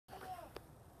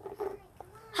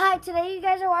Hi, today you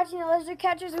guys are watching the Lizard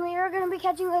Catchers, and we are going to be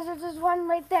catching lizards. There's one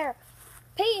right there.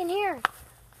 Peyton, here.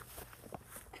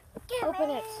 Open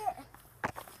it.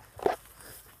 I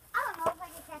don't know if I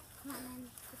can catch one.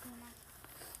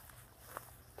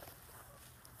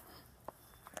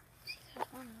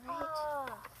 Oh,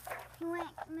 he went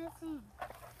missing.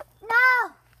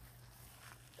 No!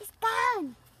 He's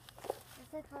gone.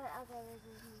 Let's look for the other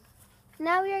lizards.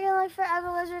 Now we are going to look for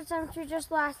other lizards since we just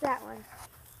lost that one.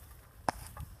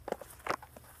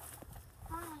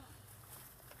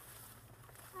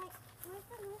 Where's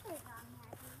the lizards on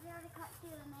here? 'Cause we already caught two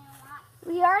and they don't want.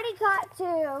 We already caught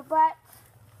two, but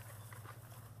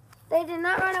they did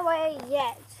not run away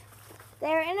yet.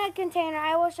 They're in a container.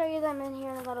 I will show you them in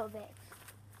here in a little bit.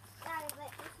 Sorry,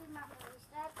 but just remember, we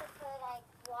still have to put like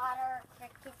water,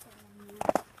 crickets in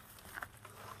there.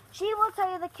 She will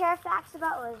tell you the care facts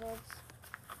about lizards.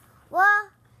 Well,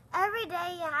 every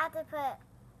day you have to put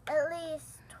at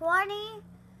least 20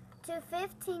 to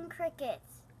 15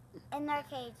 crickets in their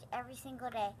cage every single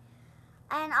day.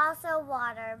 And also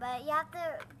water, but you have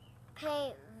to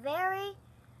pay very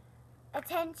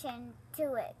attention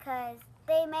to it because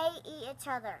they may eat each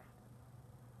other.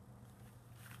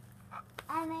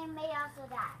 And they may also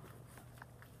die.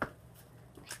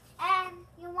 And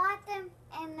you want them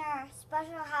in their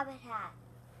special habitat,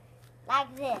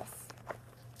 like this.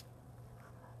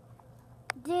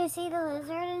 Do you see the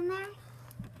lizard in there?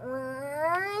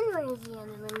 Where's the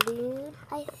other one, dude?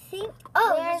 I think.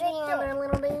 Oh, there's he's the right other there.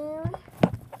 little dude.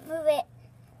 Move it.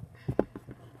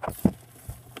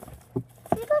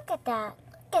 See, look at that.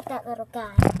 Look at that little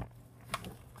guy.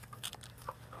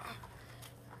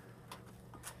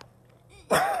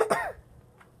 You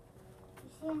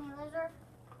see any lizard?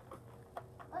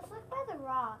 Let's look by the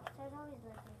rocks. There's always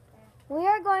lizards there. We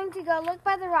are going to go look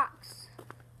by the rocks.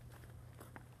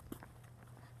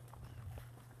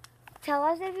 Tell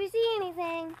us if you see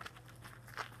anything.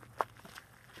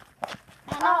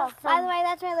 Oh, by the way,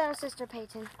 that's my little sister,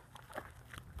 Peyton.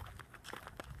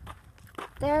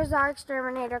 There's our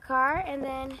exterminator car, and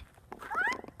then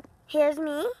here's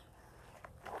me.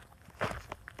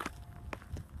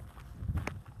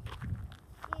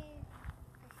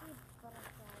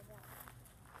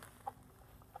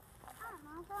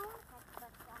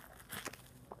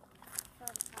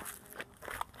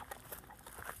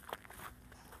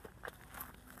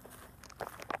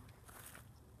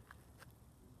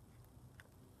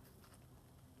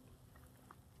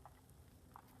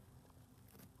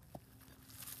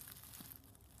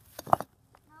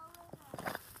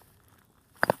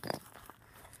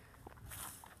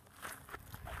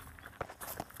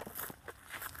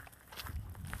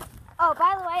 Oh,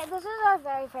 by the way, this is our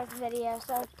very first video,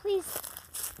 so please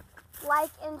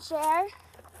like and share.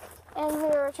 And we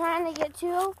were trying to get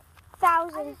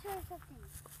 2,000 I just heard something.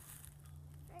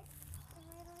 Right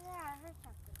over there, I heard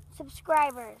something.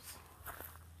 subscribers.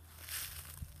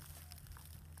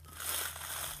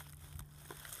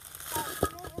 Right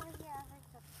over here, I heard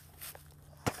something.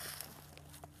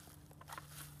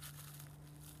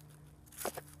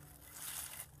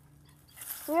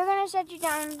 We're going to shut you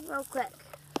down real quick.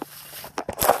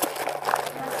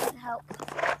 That should help.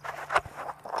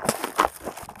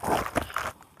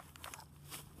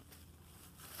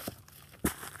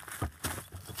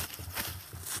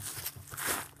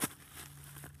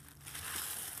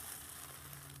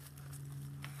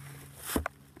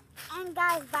 And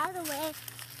guys, by the way,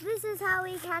 this is how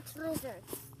we catch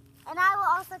lizards. And I will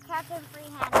also catch them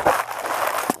free-handed.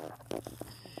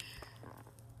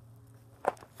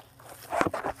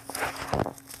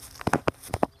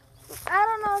 I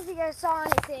don't know if you guys saw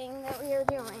anything that we were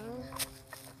doing.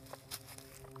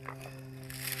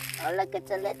 Oh, look,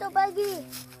 it's a little buggy.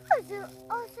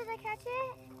 Oh, should I catch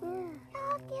it? Yeah.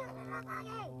 No, cute little buggy.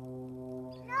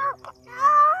 No, no,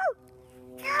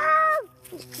 no.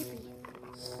 He's creepy.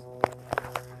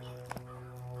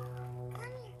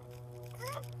 Come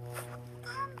here.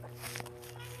 Come.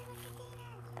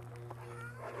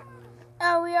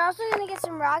 Oh, we're also going to get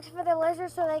some rocks for the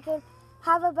lizards so they can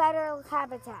have a better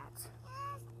habitat.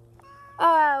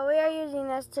 Oh, we are using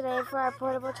this today for our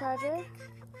portable charger.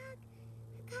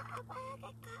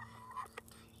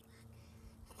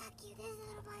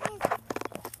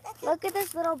 Look at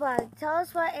this little bug. Tell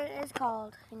us what it is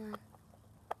called. Hang on.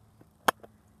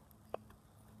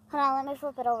 Hold on, let me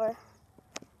flip it over.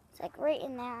 It's like right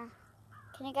in there.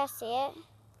 Can you guys see it?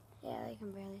 Yeah, I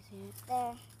can barely see it.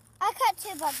 There. I caught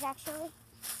 2 bugs actually.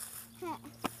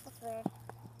 That's weird.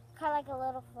 Caught like a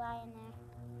little fly in there.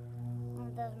 One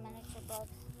of those miniature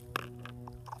bugs.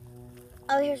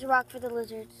 Oh, here's a rock for the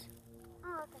lizards.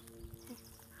 Oh, okay.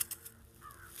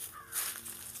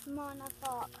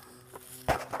 Monofox.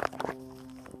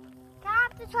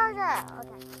 Grab the charger.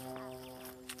 Okay.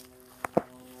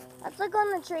 Let's look on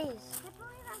the trees. I can't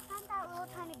believe I found that little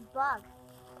tiny bug.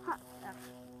 Huh.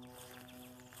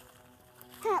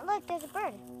 Look, there's a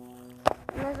bird.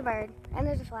 And there's a bird. And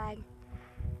there's a flag.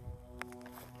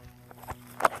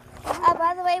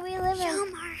 By the way, we live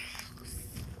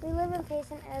in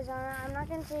Payson, Arizona. I'm not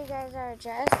going to tell you guys our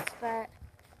address, but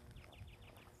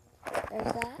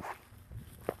there's that.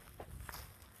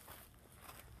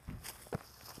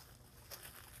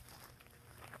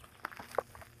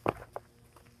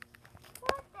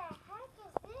 What the heck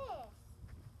is this?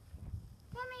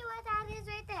 Tell me what that is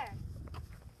right there.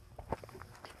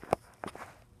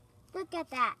 Look at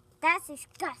that. That's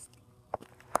disgusting.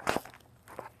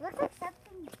 Looks like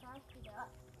something busted up.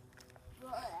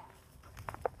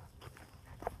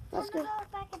 Let's go. Go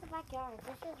back in the backyard.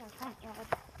 This is our front yard.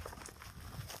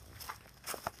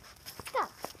 Let's go.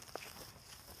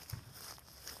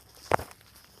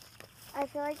 I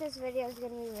feel like this video is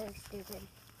going to be really stupid.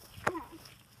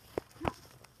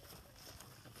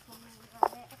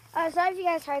 Oh, sorry if you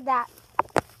guys heard that.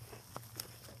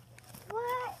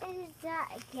 What is that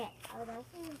again? Oh, that's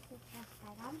the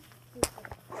I'm stupid.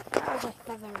 That was a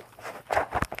feather.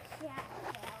 Yeah.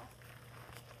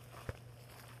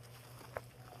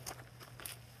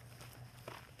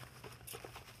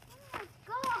 Oh my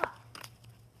god!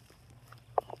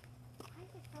 Why is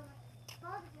there so much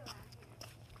bugs around here?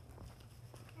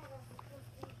 I was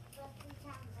supposed to be bugs in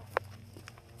town, but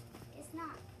it's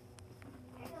not.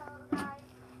 So, guys,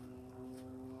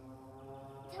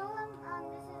 tell them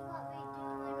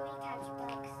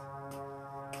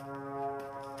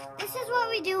this is what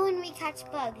we do when we catch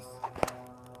bugs.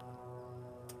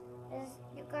 Is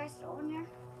you guys still in here?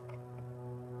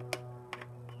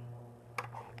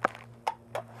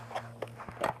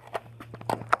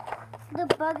 The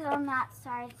bugs on that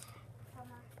side.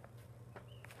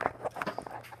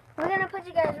 We're going to put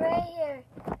you guys right here.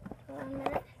 For a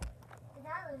minute. Is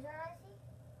that a lizard I see?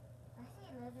 I see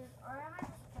a lizard. Or am I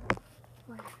just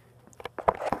What?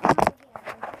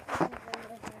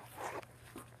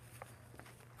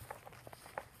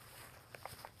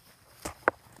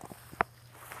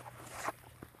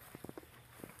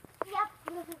 Yep,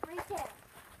 lizard right there.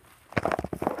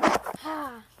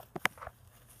 Ah.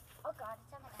 Oh god,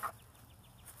 it's on my back.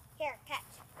 Here,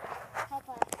 catch. Help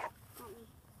us. Help me.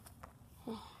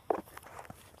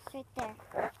 It's right there.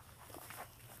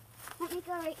 Let me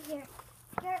go right here.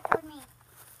 Here, for me.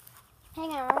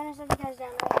 Hang on, we're going to set you guys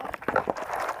down right here.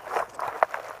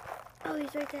 Oh,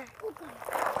 he's right there. Oh god.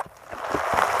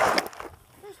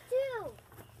 There's two.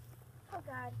 Oh,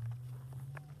 God.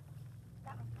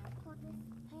 That was fun. Hold this.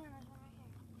 Hang on, there's one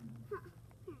right here.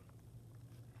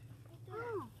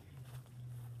 Oh.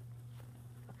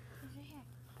 He's right here.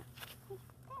 There.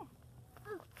 Oh.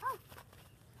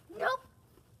 Nope.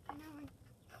 Another one.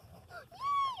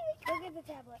 Yay! Go get the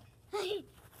tablet.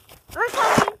 We're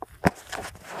coming.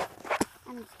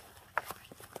 Hold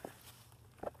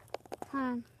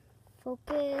on.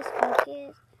 Focus,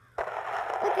 focus.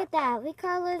 Look at that. We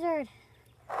caught a lizard.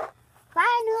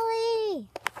 Finally!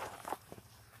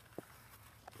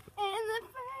 And the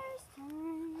first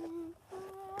time.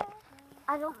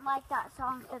 I don't like that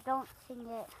song, so don't sing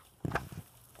it.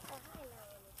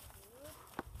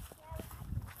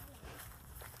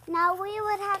 Now we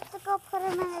would have to go put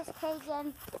him in his cage,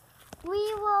 and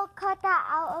we will cut that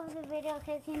out of the video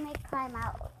because he may climb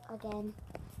out again.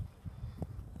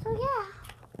 So yeah,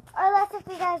 or less if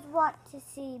you guys want to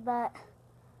see, but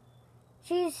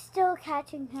she's still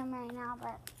catching him right now,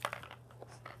 but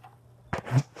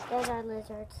there's our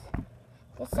lizards.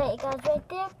 Just set you guys right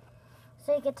there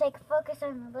so you can take focus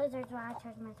on the lizards while I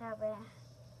charge my tablet.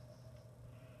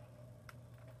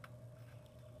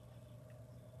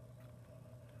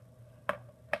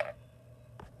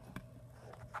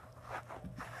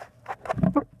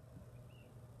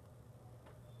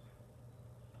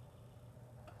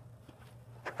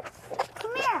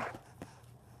 Come here.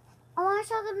 I want to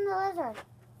show them the lizard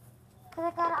because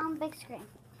I got it on big screen.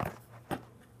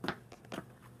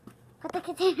 Put the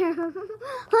container.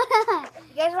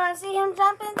 You guys want to see him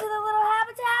jump into the little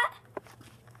habitat?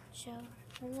 Show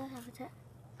the little habitat.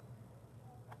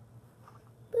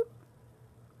 Boop.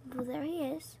 Well, there he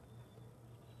is.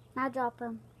 Now drop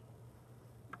him.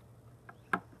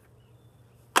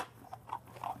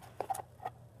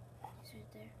 He's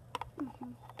right there.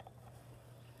 Mm-hmm.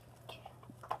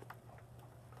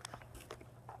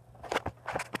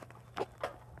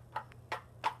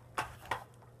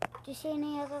 Do you see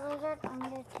any other lizard? I'm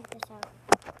going to take this out.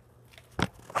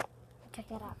 Check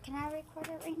that out. Can I record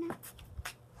it right now?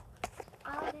 I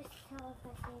I'll just tell if I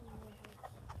see any lizards.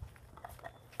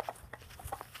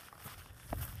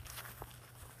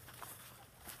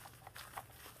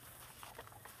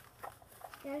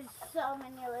 There's so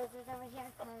many lizards over here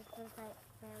because there's like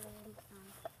barely any sun.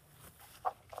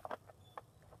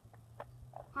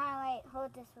 Alright, wait,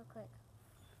 hold this real quick.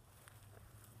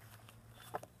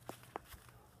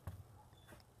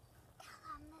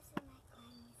 I'm missing my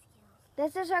climbing skills.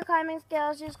 This is her climbing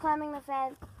skills. She's climbing the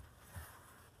fence.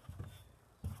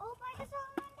 Oh my God,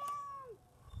 someone down!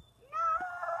 No!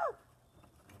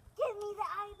 Give me the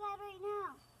iPad right now.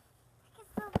 I can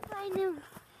still find him.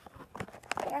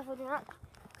 Careful, do not.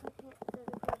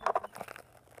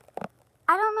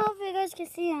 I don't know if you guys can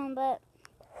see him, but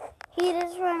he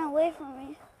just ran away from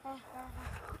me.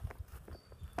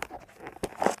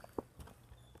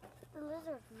 The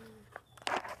lizard man.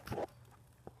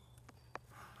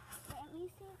 Let me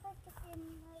see if I can see any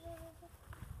other lizards.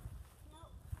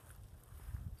 Nope.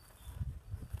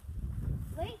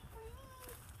 Wait for me.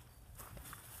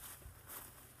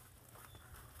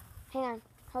 Hang on.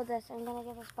 Hold this. I'm going to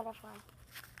get this butterfly.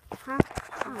 Huh?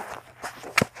 Oh.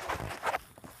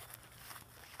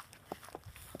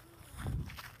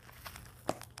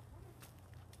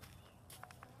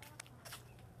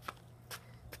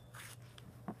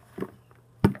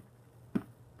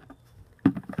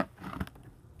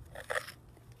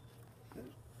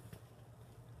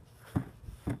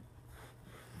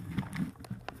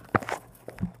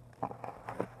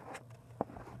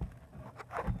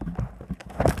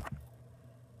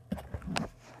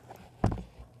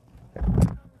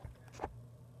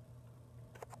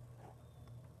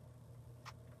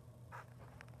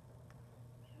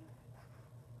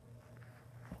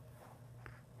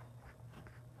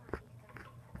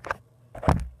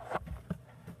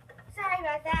 Sorry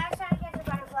about that. I was trying to catch a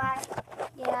butterfly.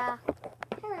 Yeah.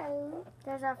 Hello.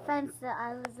 There's our fence that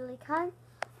I lazily climbed.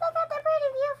 Look at the pretty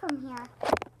view from here.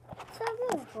 So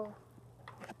beautiful.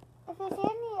 If you see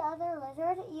any other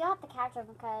lizard, you have to catch them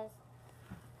because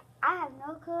I have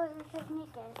no clue what your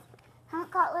technique is.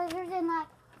 Haven't caught lizards in like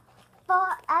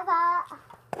forever.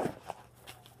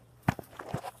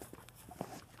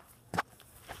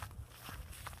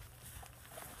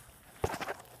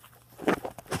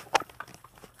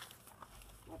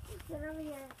 Get over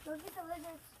here. Go get the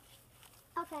lizards.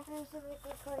 Okay. Here's the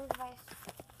recording device.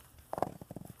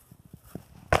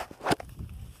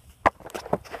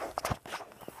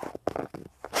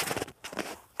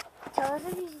 Tell us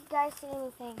if you guys see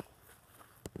anything.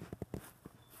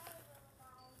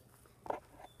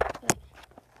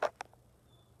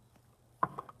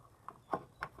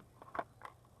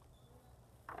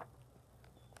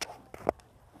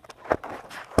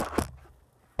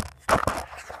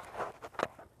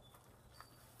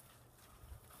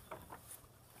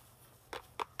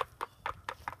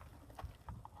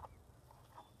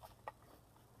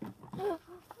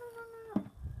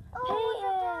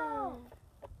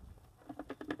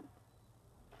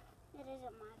 It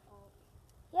isn't my fault.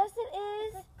 Yes, it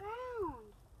is. The ground.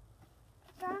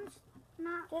 The ground's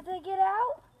not. Did they get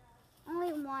out?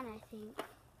 Only one, I think.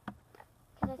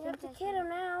 You have to get them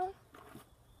now.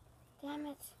 Damn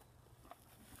it.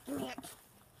 Give me it.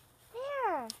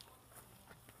 There.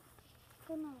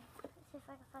 Goodness. Let's see if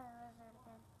I can find a lizard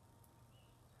again.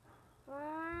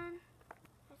 One.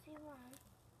 I see one.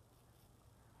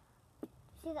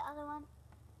 See the other one?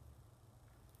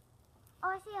 Oh,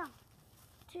 I see him.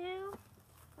 Two.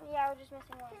 Yeah, we're just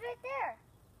missing one. He's right there.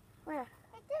 Where?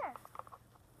 Right there.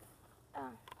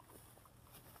 Oh.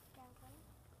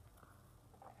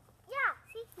 Yeah,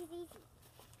 see, he's easy.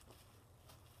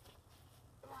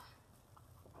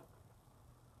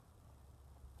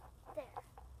 There.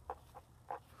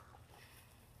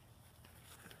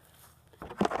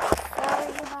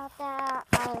 Sorry about that.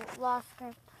 I lost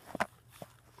grip.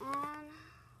 And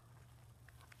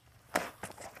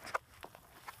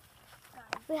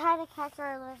we had to catch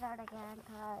our lizard again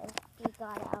because he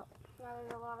got out. Now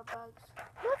there's a lot of bugs.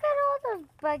 Look at all those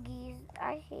buggies.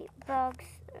 I hate bugs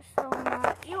so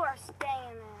much. You are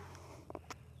staying there.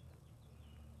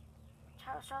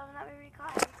 Show them that we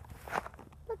recaught him.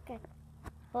 Look good.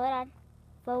 Hold on.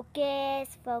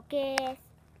 Focus, focus,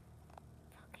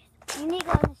 focus. You need to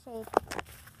go in the shade.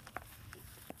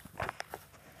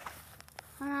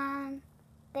 Hold on.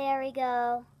 There we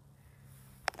go.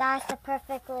 That's the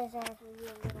perfect lizard. You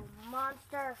little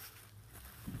monster.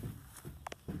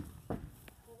 Well,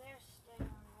 they're staying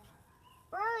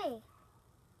on Really?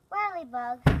 Really,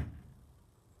 bug?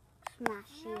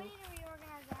 Smash there. you. We need to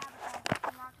reorganize the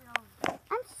habitat. Knock it over.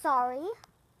 I'm sorry.